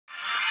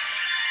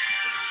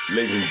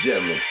Ladies and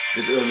gentlemen,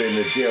 it's early in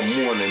the damn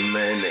morning,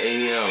 man, the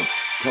AM.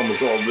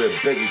 Thomas-Allred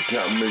Bank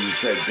Account music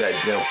type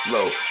goddamn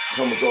flow.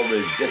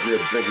 Thomas-Allred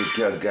Executive Bank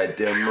Account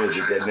goddamn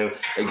music, goddamn.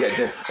 Hey,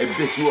 goddamn. Hey,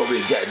 bitch, you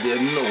already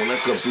goddamn know when I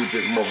come through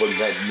this motherfucker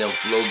goddamn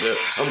flow, girl.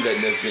 I'm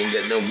goddamn saying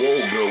goddamn whoa,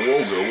 girl,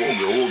 whoa, girl, whoa,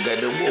 girl, whoa,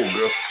 goddamn whoa,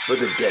 girl. For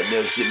the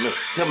goddamn shit, man.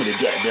 Tell me the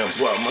goddamn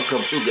problem. I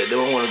come through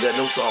goddamn, I want to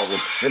goddamn solve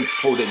them. And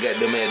hold that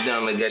goddamn ass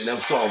down like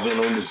goddamn solving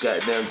on this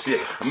goddamn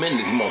shit. I'm in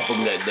this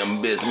motherfucking goddamn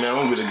bitch, man.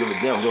 I don't really give a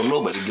damn. Don't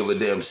nobody give a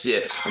damn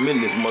shit. I'm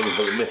in this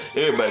motherfucker, man.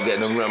 Everybody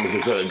got them around me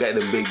because I got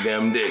them big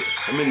damn dick.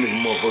 I'm in this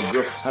motherfucker,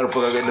 girl. How the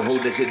fuck I got to hold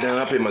that shit down?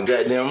 I pay my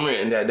goddamn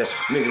rent. And goddamn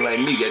nigga like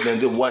me,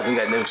 goddamn just watching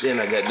goddamn shit. And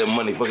I got them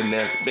money fucking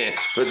damn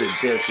spent for this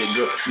damn shit,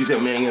 girl. You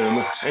said, man,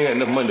 I ain't got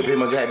enough money to pay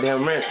my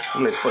goddamn rent.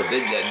 I'm like, fuck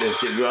that goddamn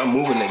shit, girl. I'm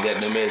moving that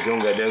goddamn ass. Don't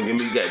goddamn give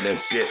me goddamn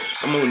shit.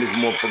 I'm on this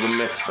motherfucker,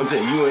 man. I'm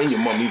telling you and your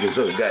mom, you can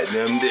suck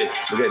goddamn dick.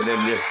 But goddamn,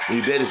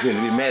 your daddy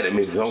shouldn't be mad at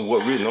me. So I'm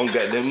what reason? I'm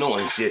goddamn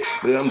knowing shit.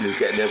 But I'm just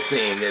goddamn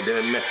saying,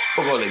 goddamn, man.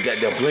 Fuck all that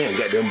goddamn playing,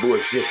 goddamn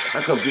bullshit.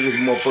 I come through this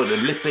motherfucker to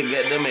lift that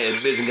goddamn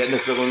ass bitch and goddamn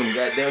suck on them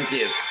goddamn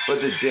tits.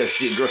 But the death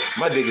shit, girl.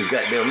 My dick is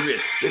goddamn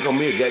rich. They call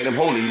me a goddamn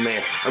holy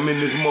man. I'm in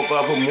this motherfucker.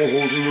 I put more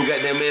holes in your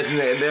goddamn ass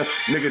than goddamn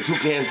nigga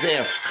Toucan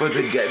Sam. But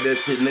the goddamn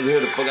shit, nigga. Here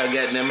the fuck I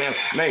goddamn man.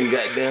 I ain't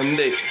goddamn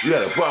day. You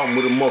got a problem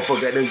with a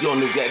motherfucker goddamn you on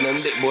this goddamn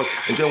dick, boy.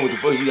 And tell me what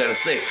the fuck you gotta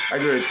say. I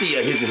guarantee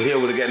I hit your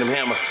head with a goddamn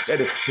hammer.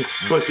 Gotta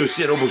bust your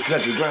shit over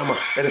country grandma.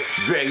 Gotta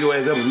drag your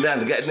ass up and down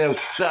the goddamn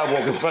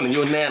sidewalk in front of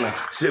your nana.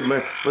 Shit,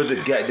 man. For the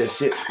goddamn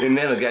shit. Your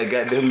nana got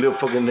goddamn little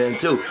fucking damn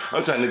too. I'm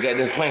trying to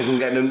goddamn slang some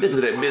goddamn dick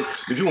to that bitch.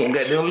 But you won't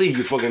goddamn leave,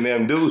 you fucking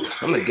damn dude.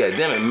 I'm like,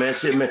 goddamn it, man.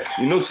 Shit, man.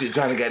 You know shit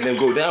trying to goddamn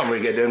go down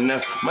right goddamn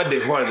now. My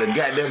dick hard as a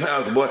goddamn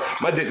house, boy.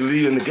 My dick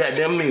leave in the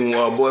goddamn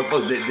meanwhile, boy.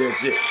 Fuck that damn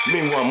shit.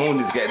 Meanwhile, I'm on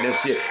this goddamn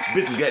shit.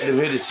 Bitches goddamn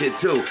hear this shit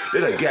too.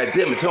 They're like,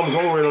 goddamn it.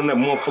 Thomas-Allred on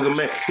that motherfucker,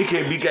 man. He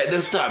can't be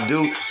goddamn stopped,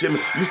 dude. Shit, man.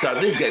 You stop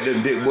this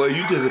goddamn dick, boy.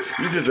 You just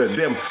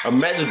a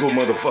magical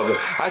motherfucker.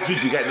 I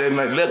treat you goddamn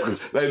like lucky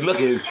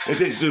and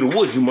take you to the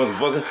woods, you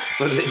motherfucker.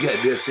 But that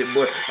goddamn shit,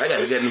 boy. I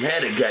gotta goddamn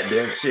have that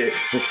goddamn shit.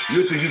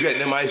 You think you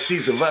goddamn Ice-T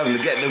surviving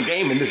the goddamn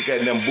game in this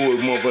goddamn bull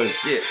motherfucker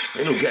shit.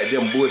 Ain't no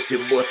goddamn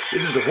bullshit, boy.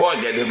 This is the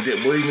hard goddamn dick,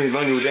 boy. You need to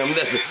learn your damn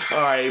lesson.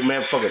 Alright, man,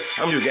 fuck it.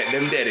 I'm your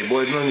goddamn daddy,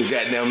 boy. Learn your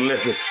goddamn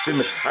lesson. See,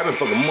 man, I've been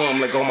fucking mom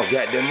like all my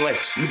goddamn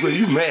life.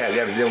 You mad I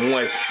got a damn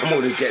wife. I'm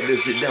over this goddamn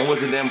shit down.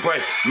 What's the damn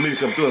price? Me to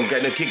come through and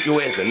goddamn kick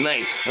your ass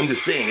tonight. I'm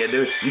just saying,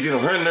 goddamn. You get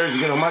on her nerves,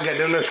 you get on my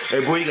goddamn nerves. Hey,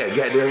 boy, you gotta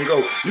goddamn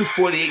go. You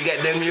 48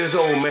 goddamn years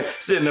old, man.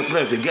 Sitting up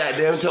playing with your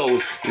goddamn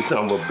toes. You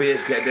son of a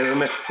bitch, goddamn,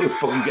 man. Who the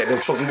fuck you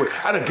goddamn fucking with?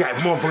 I done got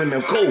motherfucking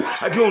damn cold.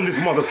 I get on this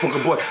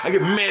motherfucker, boy. I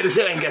get mad as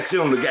hell. I ain't got shit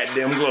on the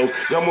goddamn globe.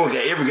 Y'all more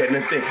got every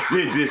goddamn thing.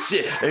 Me and this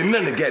shit. Ain't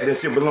none of the goddamn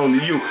shit belong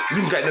to you. You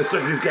can goddamn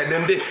suck this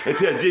goddamn dick and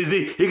tell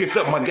Jay-Z he can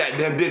suck my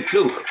goddamn dick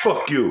too.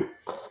 Fuck you.